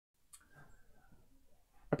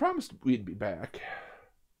promised we'd be back.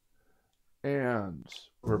 And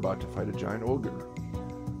we're about to fight a giant ogre.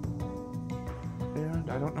 And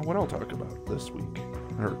I don't know what I'll talk about this week.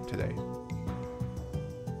 Or today.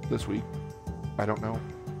 This week. I don't know.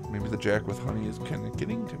 Maybe the Jack with honey is kind of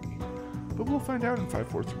getting to me. But we'll find out in 5,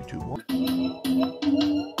 4, 3, 2, 1.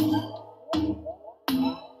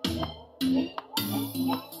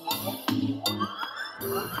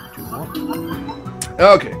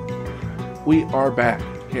 Okay. We are back.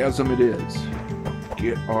 Chasm it is.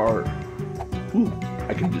 Get our... Ooh,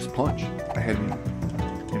 I can just punch. I had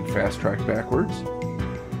in fast track backwards.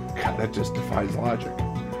 God, that just defies logic.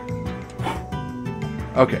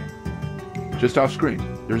 Okay. Just off screen,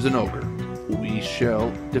 there's an ogre. We shall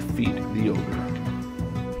defeat the ogre.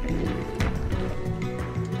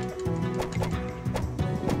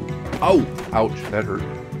 Oh! Ouch, that hurt.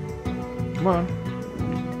 Come on.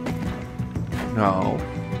 No.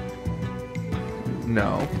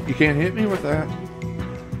 No. You can't hit me with that.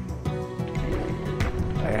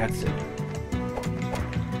 That's it.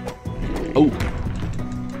 Oh.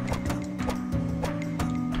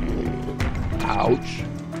 Ouch.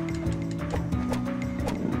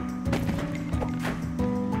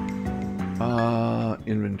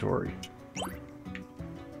 Inventory.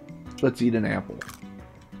 Let's eat an apple.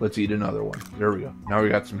 Let's eat another one. There we go. Now we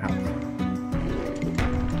got some health.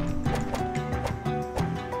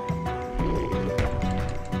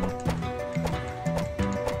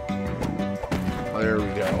 There we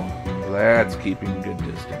go. That's keeping good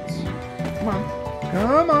distance. Come on.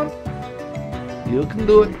 Come on. You can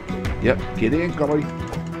do it. Yep. Get in, Golly.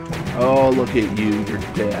 Oh, look at you. You're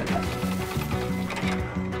dead.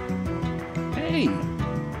 Hey.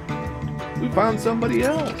 We found somebody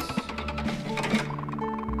else.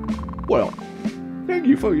 Well, thank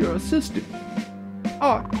you for your assistance.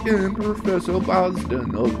 I am Professor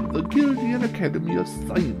Bosden of the Gildian Academy of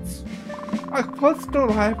Science. I first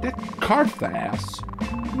arrived at Carthage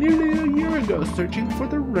nearly a year ago searching for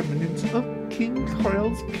the remnants of King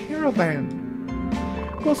Threll's caravan.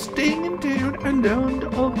 While staying in town, I learned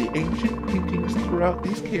of the ancient paintings throughout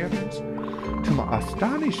these caverns. To my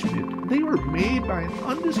astonishment, they were made by an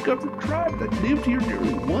undiscovered tribe that lived here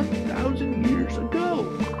nearly 1,000 years ago.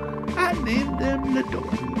 I named them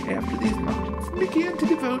Ladori after these mountains and began to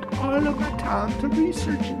devote all of my time to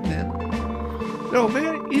researching them. They are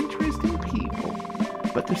very interesting people,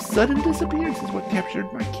 but their sudden disappearance is what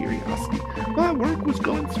captured my curiosity. My work was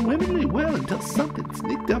going swimmingly well until something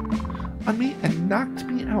sneaked up on me and knocked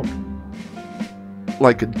me out.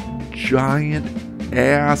 Like a giant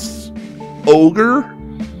ass ogre?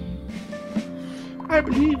 I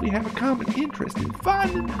believe we have a common interest in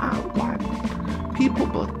finding out why people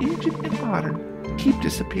both ancient and modern keep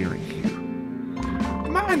disappearing here.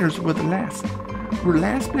 Miners were last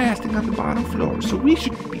blasting on the bottom floor, so we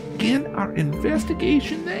should begin our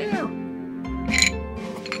investigation there.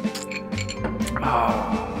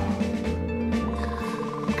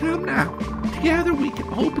 Come now. Together we can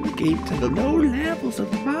open the gate to the lower levels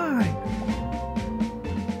of the mine.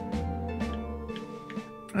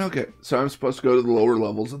 Okay, so I'm supposed to go to the lower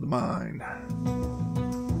levels of the mine.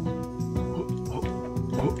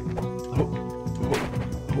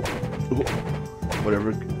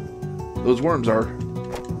 Whatever those worms are.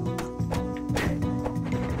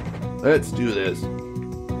 Let's do this.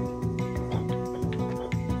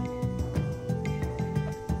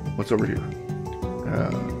 What's over here?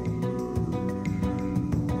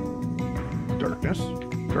 Darkness.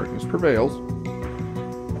 Darkness prevails.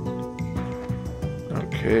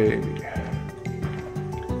 Okay.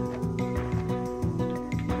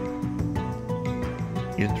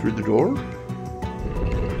 In through the door?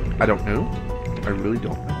 I don't know. I really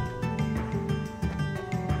don't know.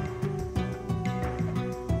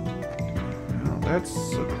 Now that's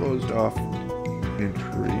a closed off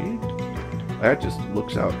entry. That just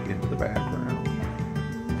looks out into the background.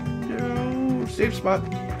 No, safe spot.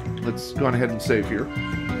 Let's go on ahead and save here.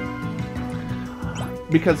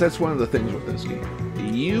 Because that's one of the things with this game.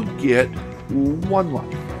 You get one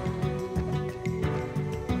life.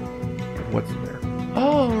 What's in there?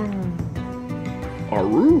 Oh!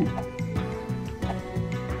 Aru!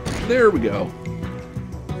 There we go.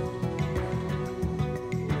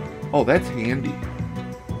 Oh, that's handy.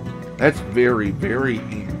 That's very, very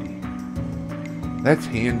handy. That's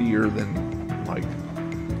handier than, like,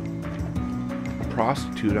 a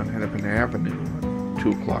prostitute on Hennepin Avenue at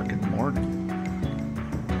 2 o'clock in the morning.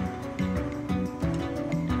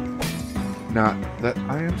 Not that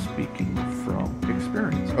I am speaking from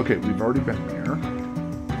experience. Okay, we've already been there.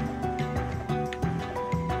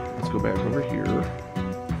 Let's go back over here.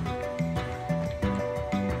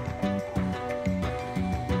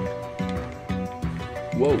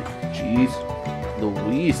 Whoa, jeez.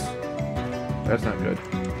 Louise. That's not good.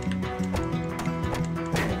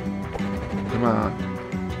 Come on.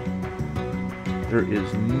 There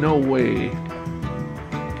is no way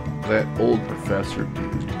that old professor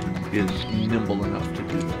dude is nimble enough to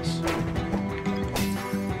do this.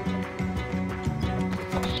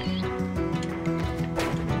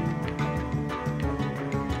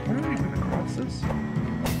 Where are we going to cross this?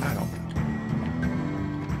 I don't know.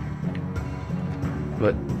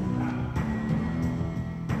 But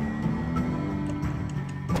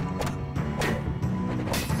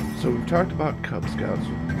so we've talked about Cub Scouts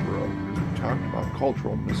with Brokers. We've talked about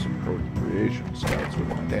cultural misappropriation scouts with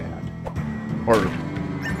my dad. Or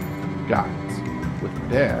guides with my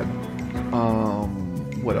dad.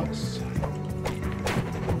 What else?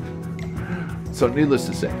 So needless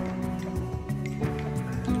to say,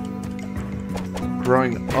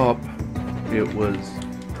 growing up, it was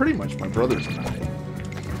pretty much my brothers and I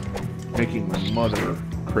making my mother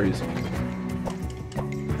crazy.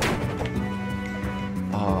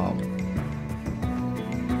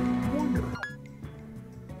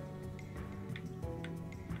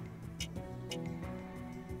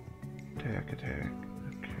 Attack.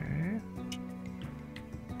 Okay.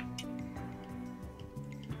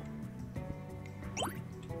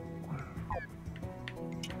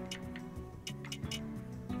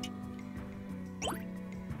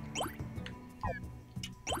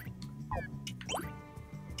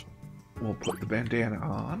 We'll put the bandana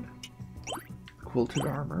on. Quilted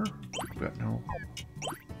armor. Got no.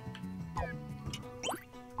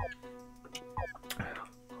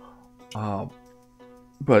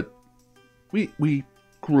 But we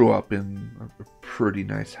grew up in a pretty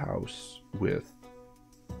nice house with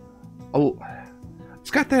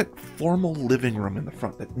it's got that formal living room in the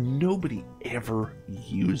front that nobody ever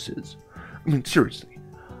uses. I mean, seriously,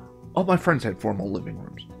 all my friends had formal living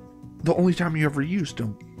rooms. The only time you ever used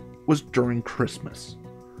them was during Christmas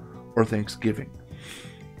or Thanksgiving.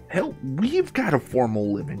 Hell, we've got a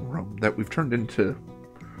formal living room that we've turned into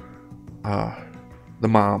the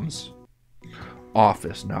mom's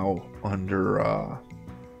office now under our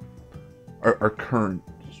current,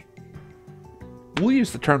 we'll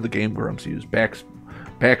use the term the Game Grumps use,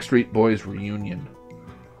 Backstreet Boys reunion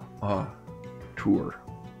tour.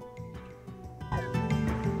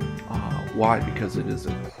 Why? Because it is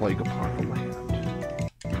a plague upon the land.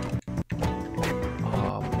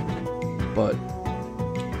 But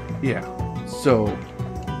yeah, so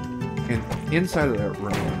and inside of that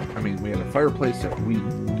room, I mean, we had a fireplace that we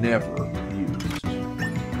never used.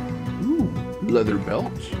 Ooh, leather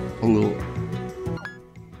belt, a little.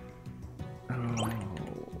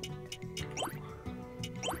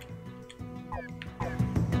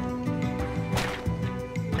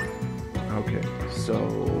 Okay, so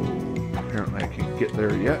apparently I can't get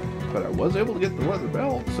there yet, but I was able to get the leather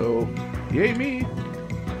belt, so yay me.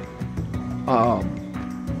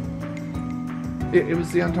 It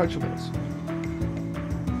was the Untouchables.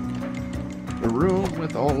 The room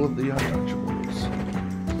with all of the Untouchables.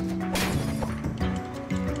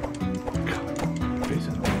 God,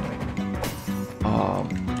 facing away.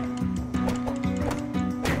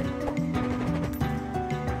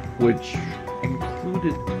 Which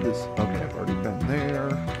included this. Okay, I've already been there.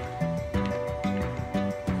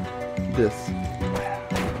 This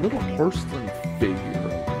little porcelain figure.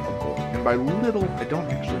 And by little, I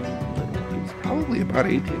don't actually mean little. He's probably about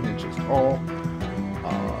 18 inches tall, a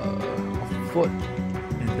foot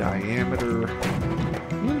in diameter.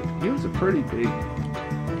 He was a pretty big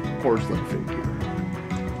porcelain figure.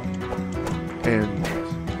 And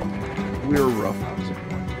we were roughhousing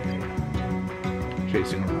one day,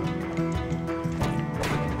 chasing around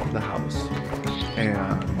the house.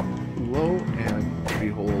 And lo and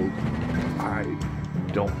behold, I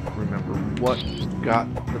don't remember what got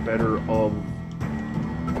the better of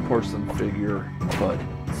the porcelain figure, but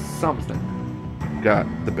something got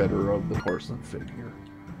the better of the porcelain figure.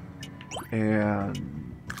 And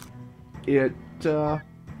it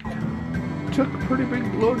took a pretty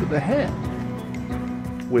big blow to the head,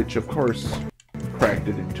 which of course cracked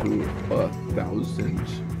it into 1,000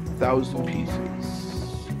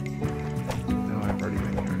 pieces. No, I've already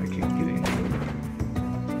been here and I can't get any.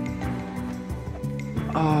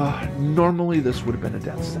 Normally this would have been a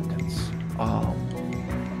death sentence.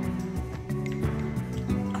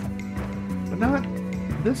 But not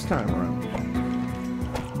this time around.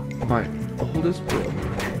 My oldest brother,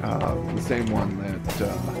 the same one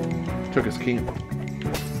that took us camping,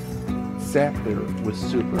 sat there with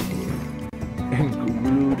super glue and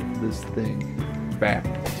glued this thing back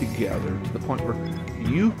together to the point where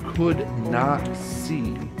you could not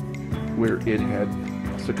see where it had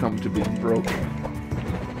succumb to being broken.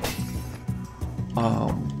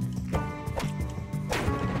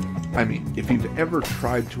 I mean, if you've ever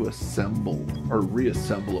tried to assemble or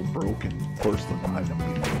reassemble a broken porcelain item,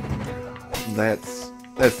 that's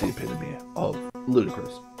the epitome of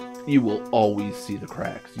ludicrous. You will always see the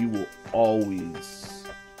cracks. You will always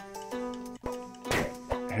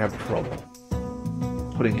have trouble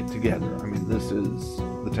putting it together. I mean, this is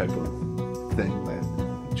the type of thing that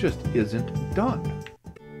just isn't done.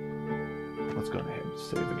 Let's go ahead and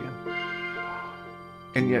save again.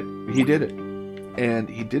 And yet, he did it. And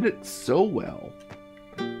he did it so well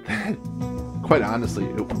that, quite honestly,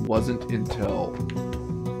 it wasn't until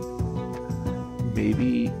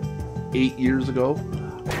maybe 8 years ago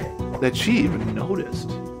that she even noticed.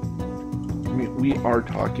 I mean, we are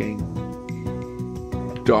talking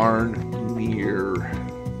darn near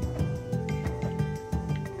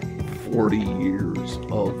 40 years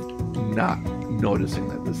of not noticing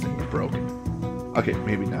that this thing was broken. Okay,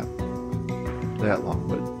 maybe not that long,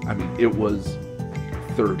 but I mean, it was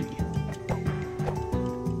 30.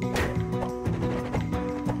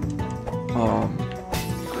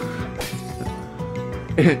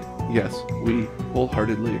 Yes, we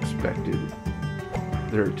wholeheartedly expected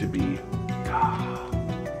there to be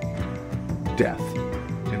death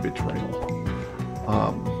and betrayal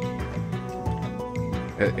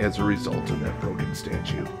as a result of that broken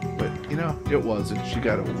statue. But, you know, it wasn't. She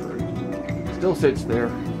got over it. Still sits there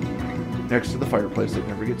next to the fireplace that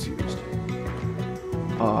never gets used.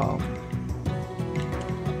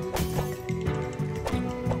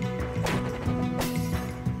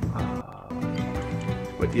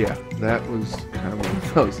 But yeah, that was kind of one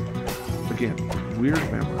of those, again, weird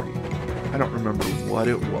memory. I don't remember what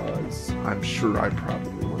it was. I'm sure I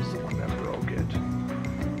probably was the one that broke it.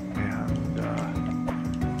 And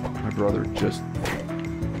my brother just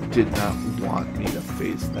did not want me to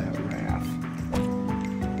face that wrath.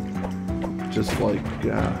 Just like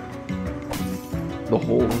the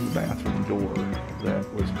hole in the bathroom door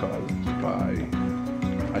that was caused by,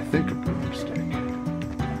 I think, a broomstick.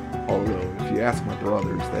 Although, if you ask my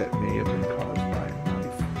brothers, that may have been caused by a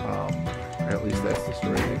knife. At least that's the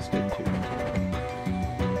story they stick to.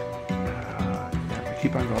 I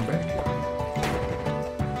keep on going back here.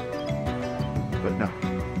 But no,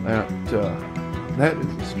 that is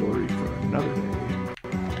a story for another day.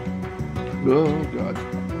 Oh, God.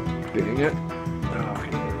 Dang it.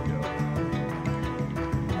 Okay, there we go.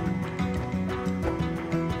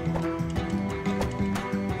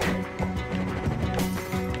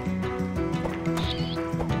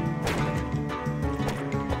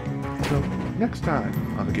 So, next time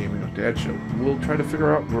on the Gaming with Dad show, we'll try to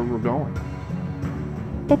figure out where we're going.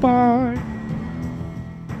 Bye-bye!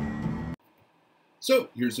 So,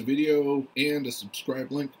 here's a video and a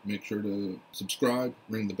subscribe link. Make sure to subscribe,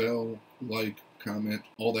 ring the bell, like, comment,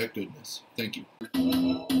 all that goodness. Thank you.